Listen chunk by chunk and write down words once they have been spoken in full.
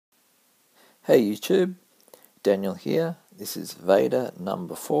Hey YouTube, Daniel here. This is VEDA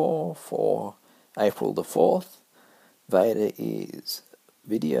number 4 for April the 4th. VEDA is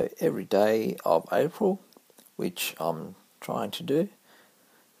video every day of April, which I'm trying to do.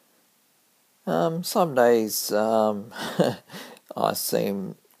 Some days I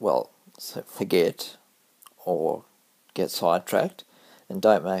forget or get sidetracked and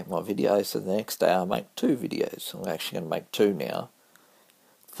don't make my videos, so the next day I make 2 videos. I'm actually going to make 2 now,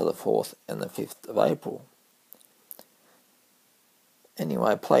 for the 4th and the 5th of April.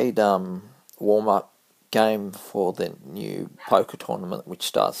 Anyway, I played warm-up game for the new poker tournament, which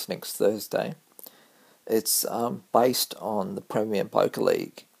starts next Thursday. It's based on the Premier Poker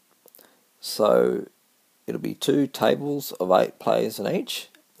League. So it'll be 2 tables of 8 players in each,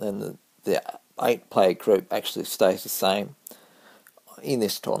 and the 8-player group actually stays the same in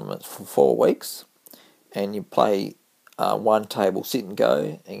this tournament for 4 weeks, and you play one table sit and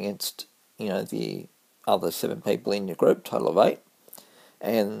go against the other 7 people in your group, total of 8,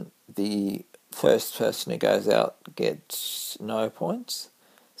 and the first person who goes out gets no points,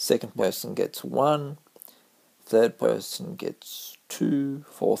 second person gets 1, third person gets 2,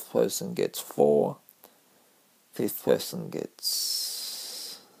 fourth person gets 4, fifth person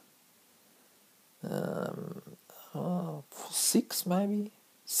gets 6 maybe,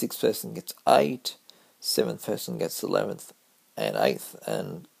 sixth person gets 8, 7th person gets 11th, and 8th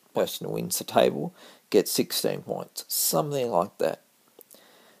and person who wins the table gets 16 points, something like that.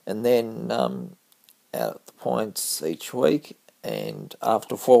 And then out of the points each week, and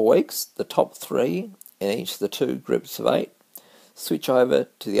after 4 weeks, the top 3 in each of the 2 groups of 8 switch over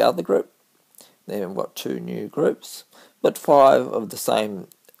to the other group. Then we've got 2 new groups, but 5 of the same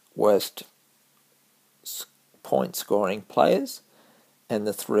worst point scoring players, and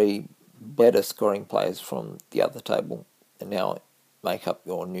the 3 better scoring players from the other table, and now make up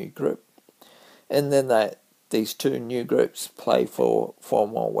your new group. And then these 2 new groups play for 4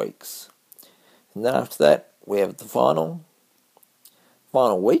 more weeks. And then after that, we have the final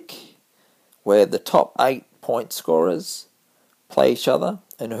week, where the top 8 point scorers play each other,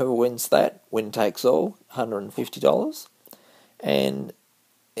 and whoever wins that, winner takes all, $150. And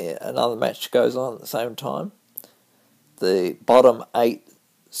another match goes on at the same time. The bottom 8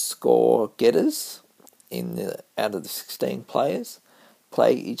 score getters out of the 16 players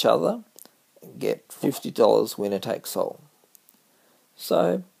play each other and get $50, winner takes all.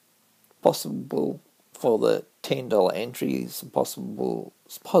 So possible for the $10 entries,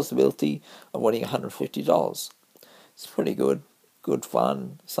 possibility of winning $150. It's pretty good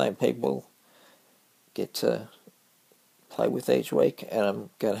fun. Same people get to play with each week, and I'm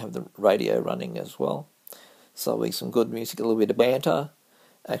going to have the radio running as well. So there'll be some good music, a little bit of banter.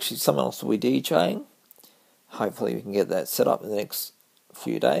 Actually, someone else will be DJing. Hopefully we can get that set up in the next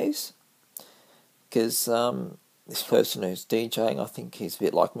few days. Because this person who's DJing, I think he's a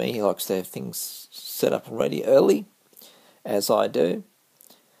bit like me. He likes to have things set up and ready early, as I do.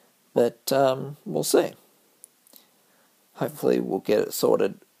 But we'll see. Hopefully we'll get it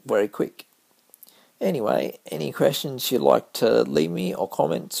sorted very quick. Anyway, any questions you'd like to leave me or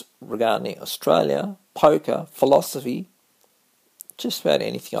comments regarding Australia, poker, philosophy, just about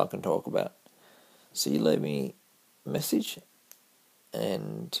anything I can talk about. So you leave me a message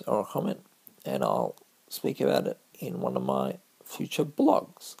or a comment, and I'll speak about it in one of my future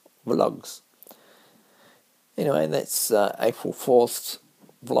vlogs. Anyway, that's April 4th's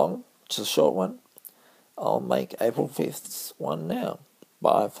vlog, which is a short one. I'll make April 5th's one now.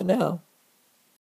 Bye for now.